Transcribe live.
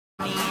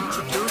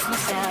Introduce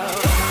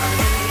myself.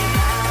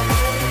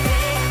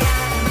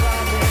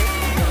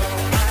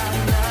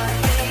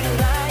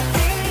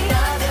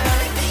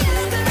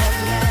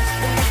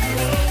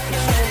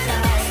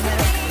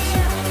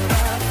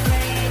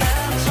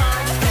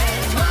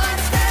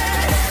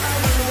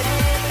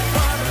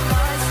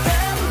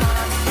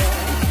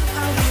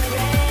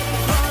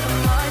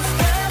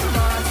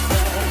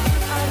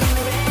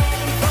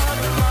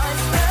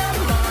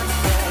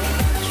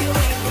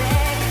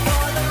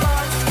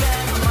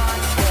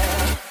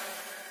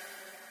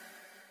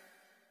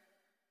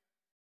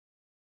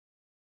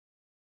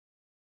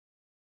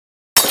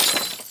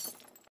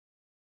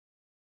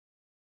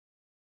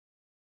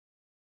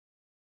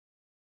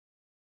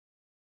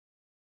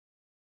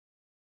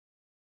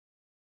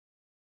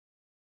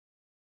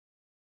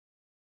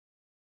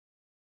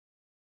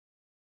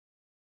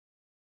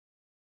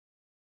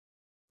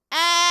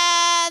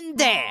 And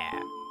there!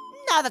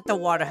 Now that the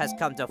water has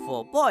come to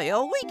full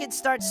boil, we can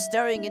start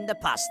stirring in the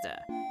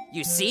pasta.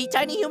 You see,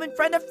 tiny human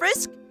friend of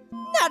Frisk?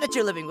 Now that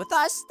you're living with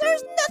us,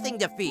 there's nothing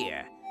to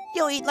fear.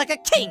 You'll eat like a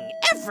king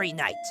every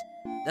night.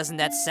 Doesn't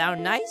that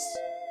sound nice?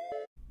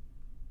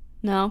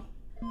 No.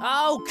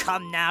 Oh,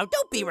 come now,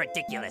 don't be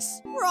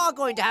ridiculous. We're all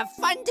going to have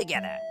fun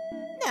together.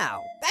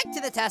 Now, back to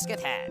the task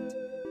at hand.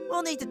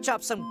 We'll need to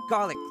chop some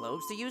garlic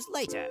cloves to use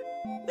later,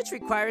 which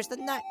requires the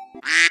knife.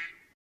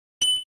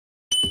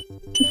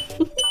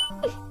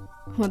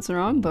 What's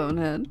wrong,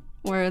 Bonehead?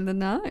 Where are the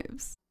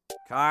knives?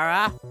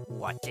 Kara,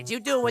 what did you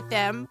do with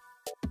them?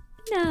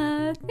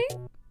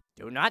 Nothing.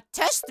 Do not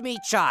test me,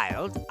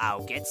 child.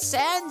 I'll get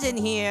sand in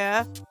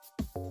here.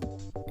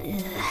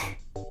 Ugh.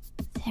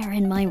 They're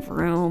in my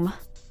room.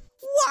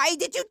 Why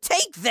did you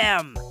take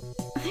them?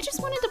 I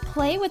just wanted to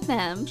play with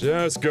them.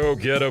 Just go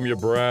get them, you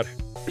brat.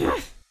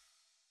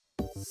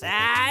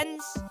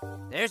 Sans,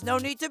 there's no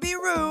need to be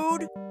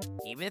rude,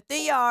 even if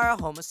they are a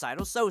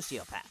homicidal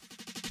sociopath.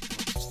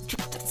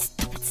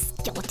 Stupid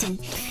skeleton.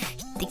 He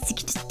thinks he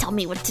can just tell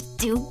me what to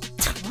do?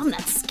 I'm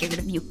not scared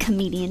of you,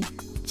 comedian.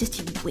 Just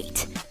you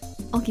wait.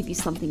 I'll give you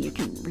something you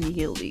can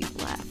really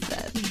laugh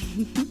at.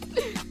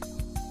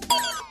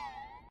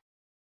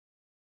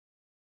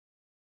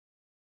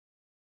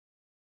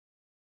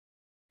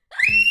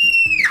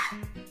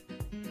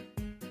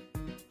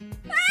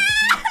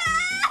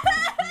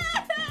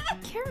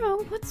 Kara,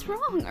 what's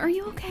wrong? Are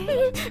you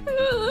okay?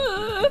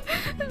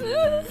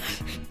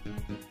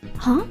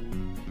 Huh?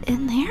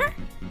 In there?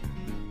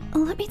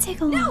 Let me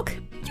take a look.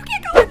 You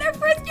can't go in there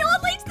first! You'll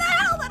unleash the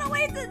hell that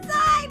awaits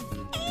inside!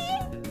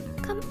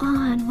 Come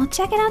on, we'll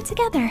check it out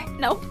together.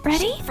 No.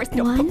 Ready? First,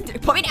 no. One,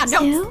 Put me down. two,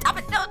 No. Stop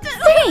it. No.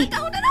 three.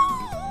 No.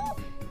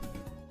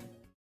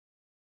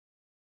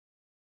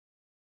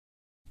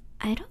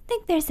 I don't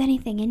think there's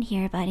anything in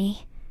here,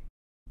 buddy.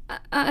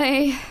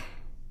 I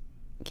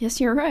guess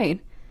you're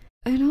right.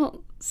 I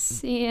don't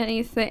see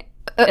anything.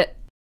 Son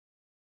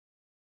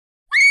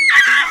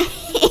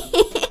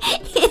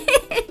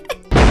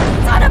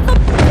of a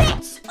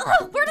bitch!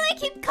 Ugh, where do they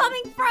keep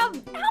coming from?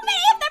 How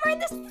many of them are in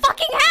this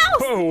fucking house?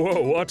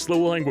 Whoa, watch the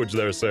language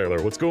there,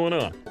 sailor. What's going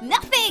on?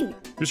 Nothing!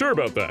 You sure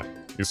about that?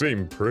 You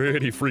seem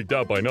pretty freaked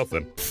out by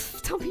nothing.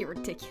 Don't be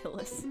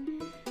ridiculous.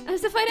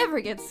 As if I'd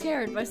ever get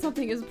scared by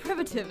something as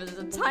primitive as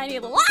a tiny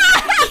little.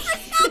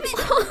 Stop it!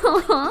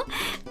 Aww,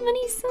 but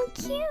he's so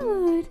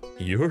cute.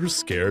 You're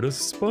scared of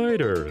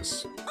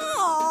spiders.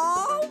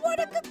 Oh, what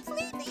a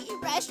completely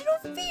irrational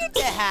fear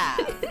to have.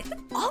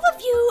 All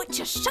of you,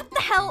 just shut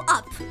the hell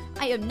up.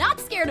 I am not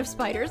scared of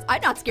spiders.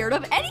 I'm not scared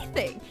of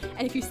anything.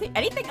 And if you say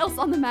anything else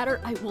on the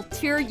matter, I will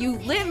tear you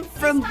limb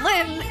from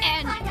limb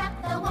and. Climbed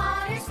up the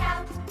water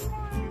spout.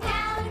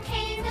 Down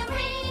came the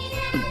rain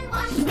and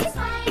washed the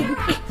spider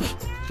out.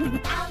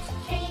 Out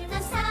came the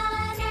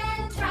sun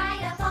and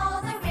dried up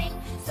all the rain.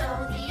 So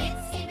the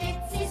itsy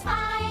bitsy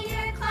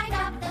spider climbed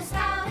up the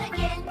spout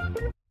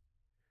again.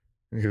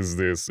 Is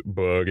this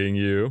bugging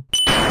you?